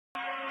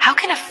How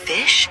can a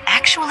fish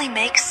actually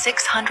make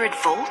 600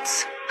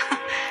 volts?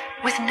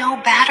 With no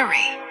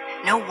battery,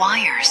 no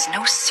wires,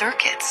 no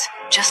circuits,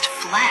 just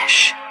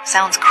flesh.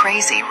 Sounds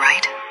crazy,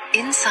 right?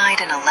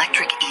 Inside an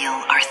electric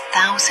eel are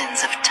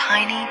thousands of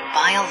tiny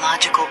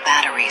biological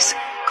batteries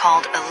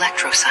called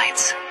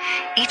electrocytes.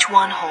 Each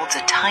one holds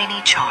a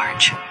tiny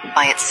charge.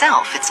 By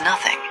itself, it's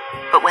nothing.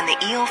 But when the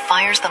eel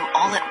fires them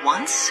all at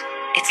once,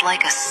 it's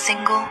like a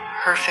single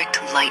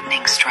perfect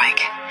lightning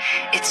strike.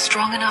 It's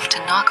strong enough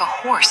to knock a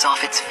horse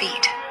off its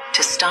feet,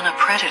 to stun a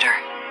predator,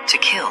 to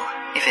kill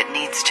if it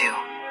needs to.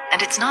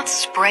 And it's not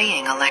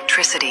spraying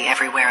electricity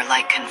everywhere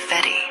like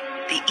confetti.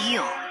 The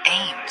eel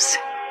aims.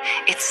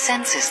 It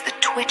senses the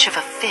twitch of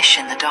a fish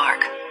in the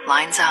dark,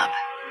 lines up,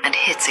 and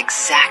hits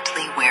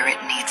exactly where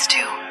it needs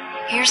to.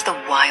 Here's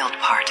the wild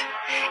part.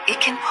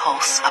 It can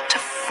pulse up to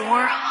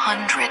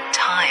 400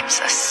 times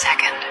a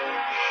second.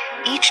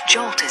 Each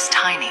jolt is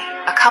tiny,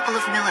 a couple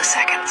of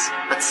milliseconds,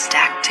 but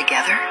stacked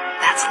together,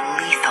 that's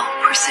lethal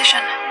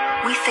precision.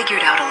 We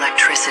figured out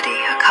electricity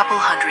a couple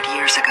hundred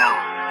years ago.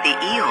 The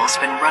eel's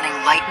been running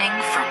lightning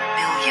for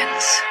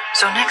millions.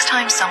 So next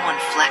time someone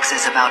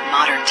flexes about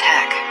modern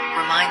tech,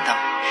 remind them,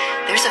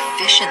 there's a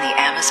fish in the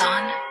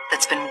Amazon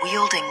that's been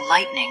wielding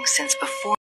lightning since before